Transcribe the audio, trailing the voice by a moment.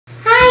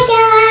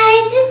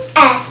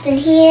Aspen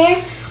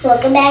here.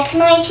 Welcome back to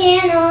my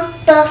channel.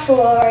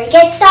 Before we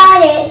get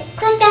started,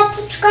 click that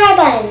subscribe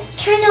button,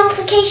 turn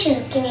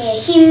notifications, give me a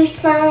huge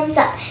thumbs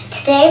up.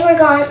 Today we're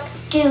going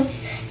to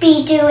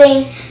be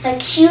doing a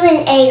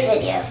Q&A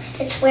video.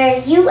 It's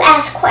where you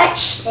ask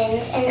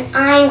questions and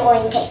I'm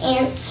going to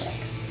answer.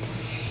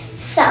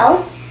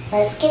 So,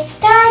 let's get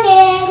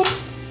started.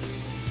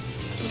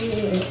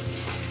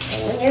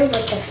 I wonder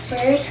what the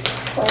first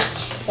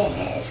question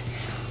is.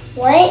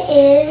 What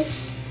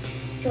is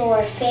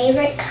your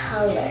favorite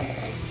color?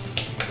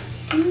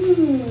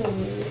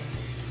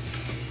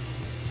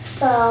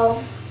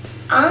 So,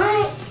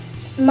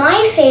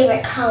 my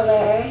favorite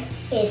color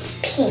is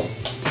pink.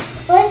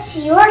 What's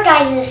your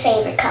guys'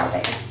 favorite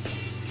color?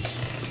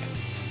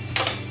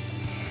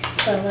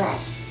 So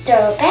let's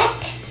throw it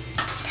back.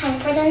 Time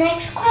for the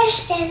next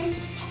question.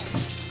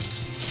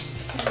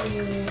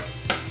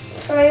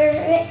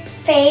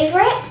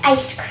 Favorite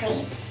ice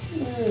cream?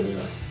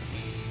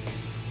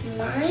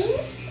 Mine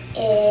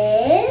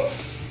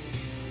is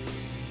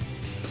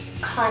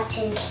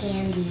cotton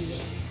candy.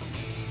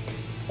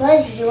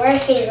 What's your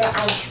favorite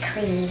ice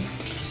cream?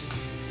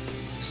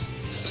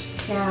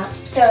 Now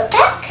throw it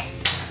back.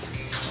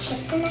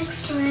 Get the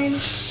next one.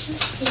 Let's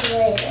see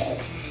what it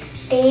is.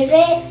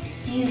 Favorite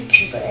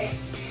YouTuber.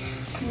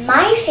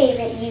 My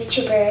favorite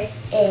YouTuber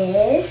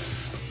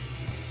is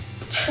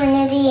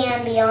Trinity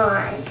and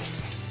Beyond.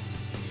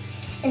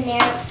 And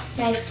they're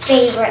my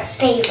favorite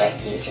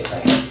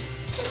YouTuber.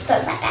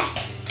 Throw that back.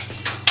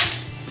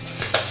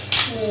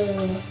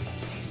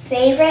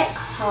 Favorite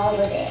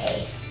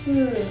holiday.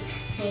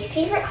 My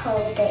favorite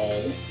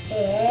holiday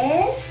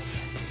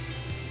is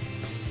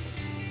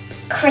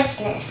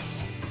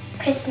Christmas.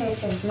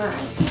 Christmas is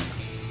mine.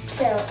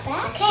 Throw it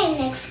back. Okay,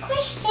 next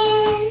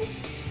question.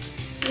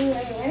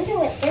 I wonder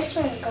what this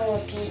one's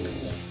going to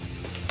be.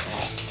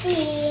 Let's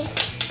see.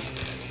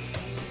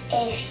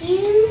 If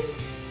you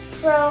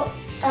wrote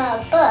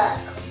a book,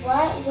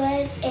 what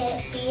would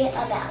it be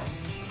about?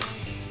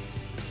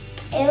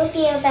 It would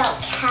be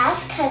about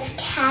cats, because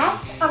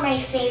cats are my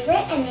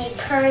favorite and they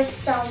purr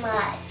so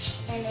much.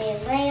 And they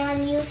lay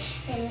on you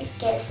and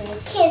give some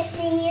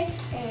kisses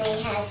and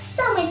they have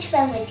so much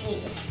fun with you.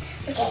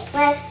 Okay,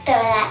 let's throw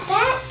that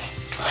back.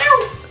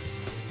 Ow!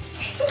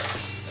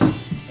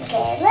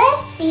 Okay,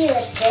 let's see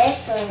what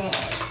this one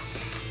is.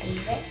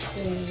 Favorite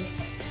toys.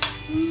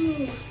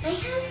 I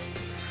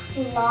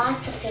have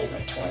lots of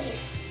favorite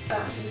toys,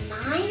 but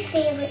my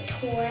favorite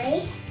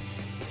toy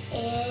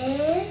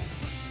is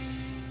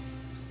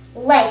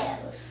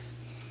Legos.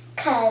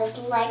 Because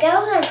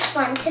Legos are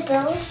fun to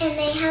build and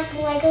they have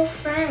Lego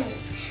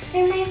friends.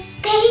 They're my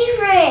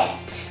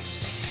favorite.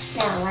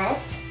 Now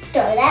let's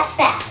throw that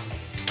back.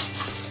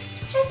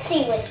 Let's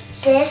see what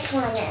this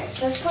one is.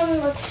 This one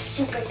looks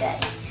super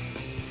good.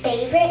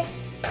 Favorite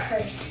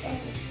person.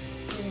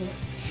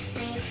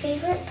 My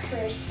favorite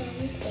person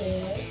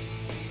is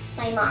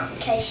my mom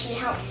because she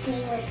helps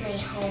me with my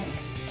homework.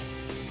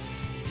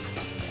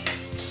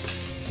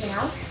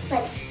 Now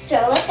let's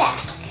throw it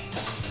back.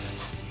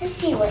 Let's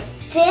see what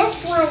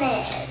this one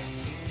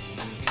is.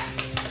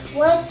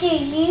 What do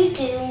you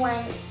do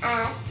when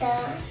at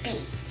the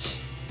beach?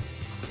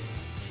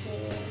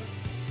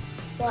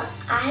 What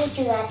I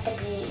do at the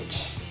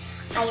beach,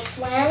 I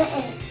swim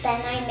and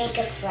then I make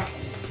a friend.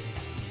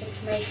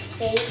 It's my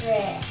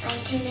favorite. I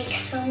can make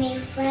so many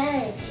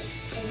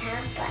friends and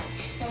have fun.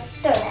 Now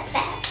throw that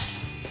back.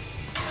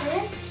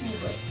 Let's see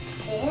what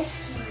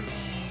this one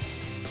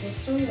is.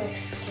 This one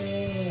looks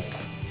good.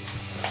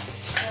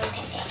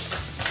 Okay.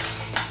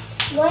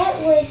 What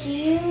would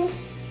you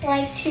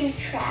like to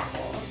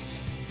travel?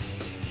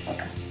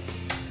 Okay.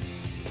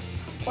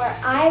 Where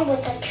I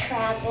would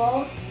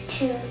travel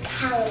to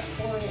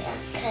California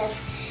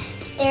because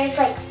there's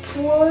like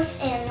pools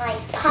and like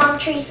palm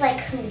trees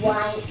like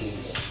Hawaii.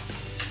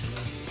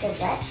 So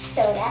let's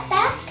throw that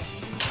back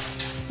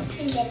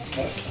and get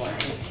this one.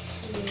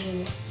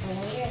 I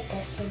wonder if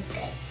this one's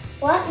good.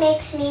 What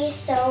makes me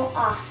so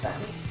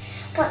awesome?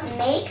 What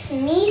makes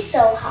me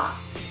so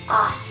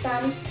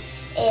awesome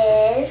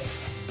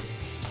is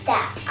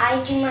that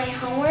I do my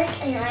homework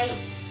and I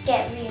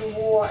get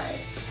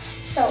rewards.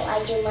 So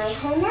I do my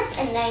homework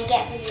and I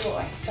get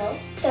rewards. So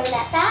throw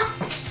that back.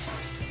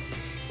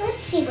 Let's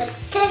see what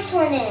this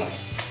one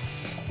is.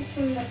 This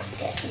one looks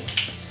good.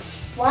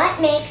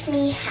 What makes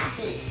me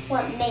happy?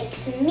 What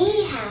makes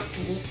me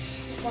happy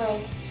is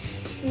when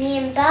me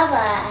and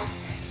Baba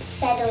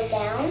settle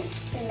down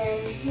and then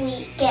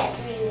we get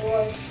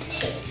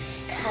rewards too.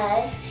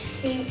 Because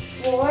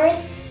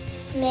rewards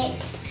make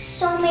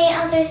so many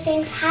other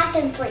things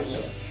happen for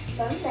you.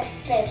 So let's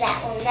throw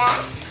that one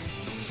back.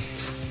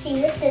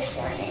 See what this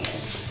one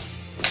is.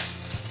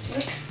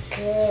 Looks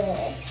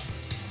good.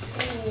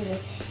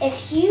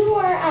 If you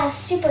were a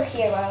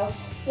superhero,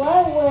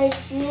 what would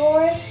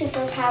your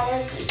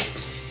superpower be?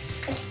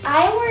 If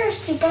I were a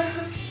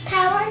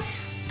superpower,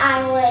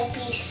 I would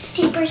be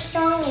super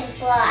strong and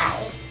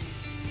fly.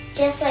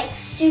 Just like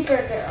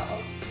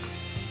Supergirl.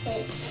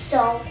 It's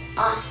so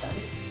awesome.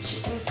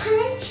 She can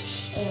punch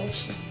and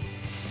she's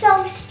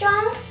so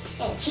strong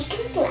and that you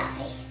can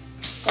fly.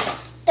 So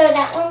throw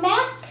that one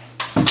back.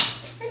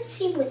 Let's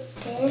see what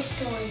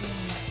this one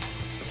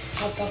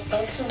is. I bet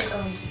this one's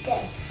going to be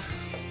good.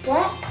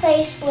 What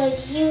place would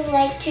you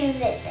like to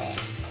visit?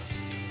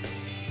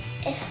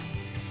 If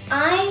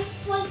I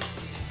would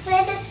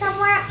visit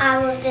somewhere,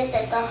 I would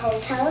visit the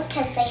hotels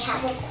because they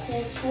have a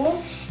cool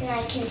pool and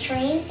I can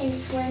train and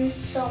swim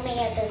so many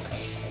other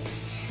places.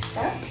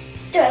 So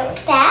throw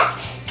it back.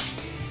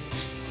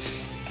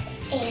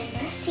 And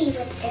let's see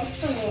what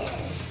this one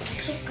is.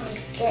 Maybe it's going to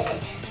be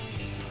good.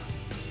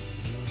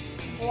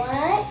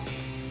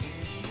 What's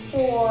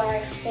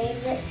your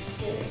favorite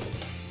food?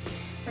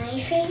 My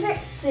favorite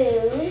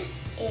food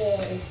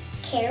is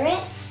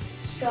carrots,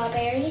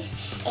 strawberries,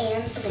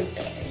 and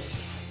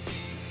blueberries.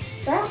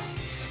 So,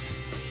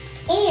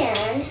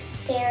 and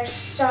they're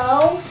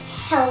so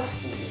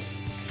healthy.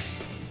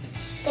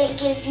 They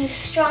give you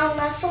strong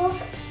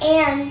muscles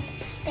and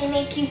they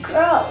make you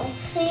grow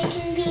so you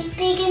can be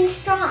big and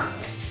strong.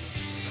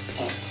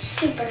 It's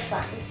super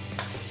fun.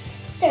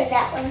 Throw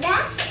that one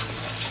back.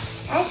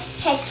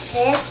 Let's check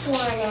this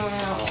one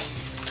out.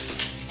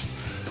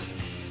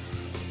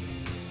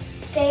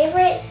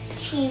 Favorite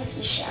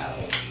TV show.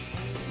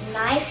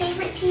 My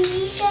favorite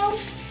TV show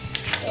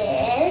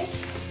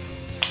is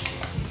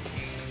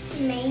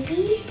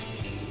maybe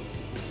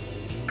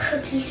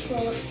Cookie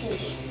Swirl C.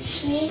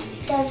 She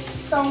does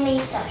so many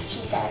stuff.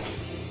 She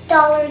does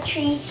Dollar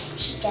Tree,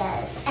 she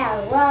does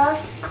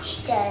LOLs,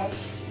 she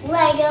does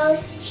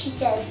Legos, she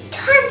does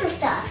tons of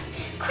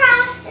stuff,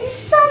 crafts, and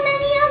so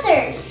many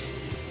others.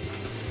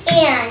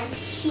 And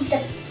he's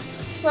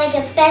like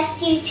a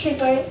best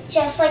YouTuber,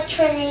 just like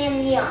Trinity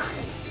and Beyond.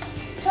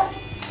 So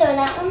throw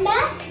that one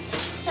back.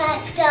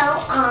 Let's go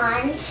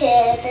on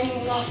to the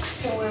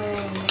next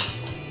one.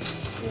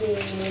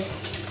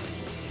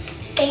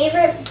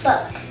 Favorite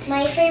book.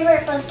 My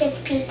favorite book is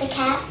Pete the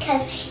Cat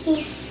because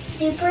he's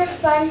super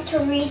fun to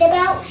read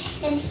about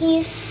and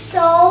he's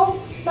so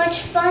much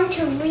fun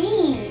to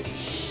read.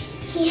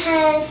 He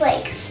has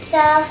like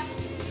stuff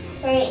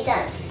where he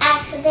does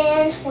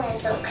accidents when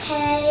it's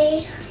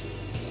okay,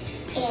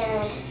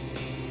 and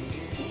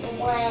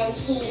when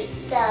he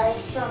does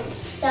some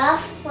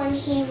stuff when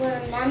he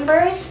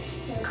remembers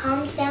and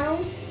calms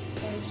down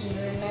and he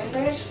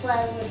remembers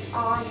what was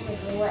on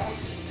his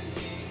list.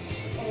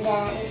 And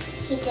then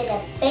he did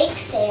a bake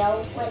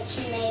sale which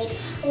made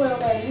a little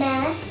bit of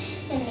mess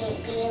and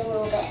maybe a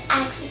little bit of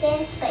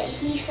accidents, but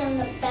he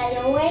found a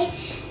better way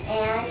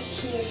and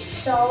he is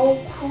so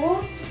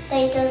cool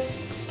that he does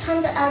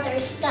tons of other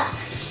stuff.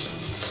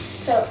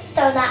 So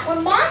throw that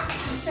one back.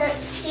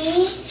 Let's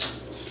see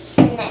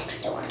the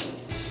next one.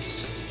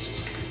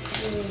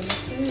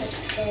 This one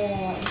looks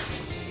good.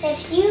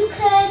 If you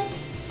could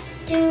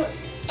do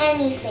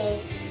anything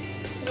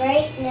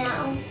right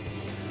now,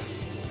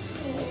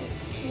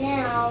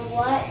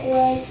 what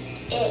would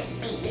it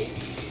be?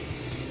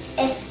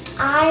 If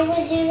I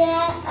would do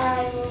that,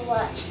 I would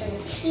watch some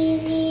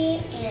TV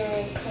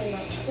and play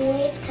my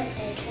toys because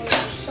my toys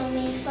are so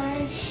many fun.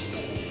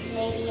 And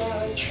maybe I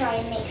would try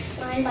and make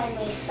slime by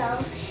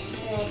myself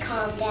and I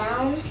calm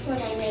down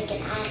when I make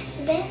an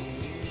accident.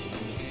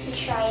 And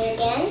try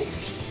again.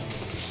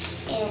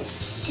 And it's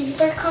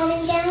super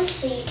calming down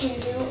so you can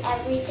do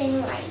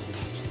everything right.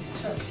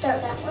 So throw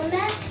that one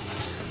back.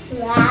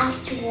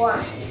 Last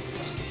one.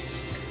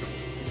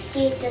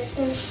 See, this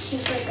one's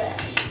super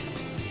good.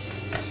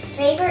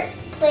 Favorite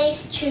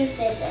place to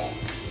visit.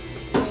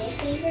 My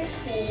favorite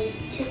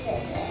place to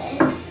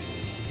visit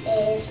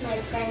is my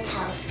friend's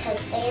house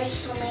because they are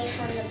so many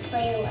fun to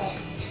play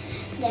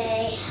with.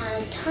 They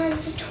have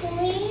tons of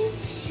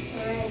toys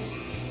and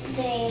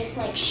they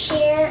like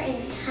share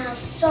and have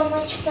so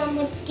much fun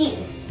with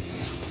you.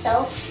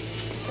 So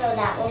throw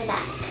that one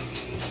back.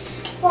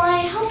 Well,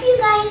 I hope you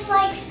guys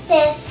liked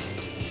this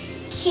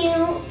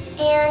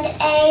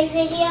Q&A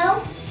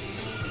video.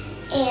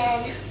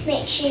 And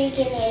make sure you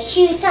give me a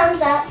huge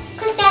thumbs up,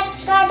 click that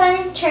subscribe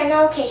button, turn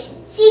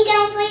notifications. See you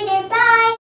guys later. Bye!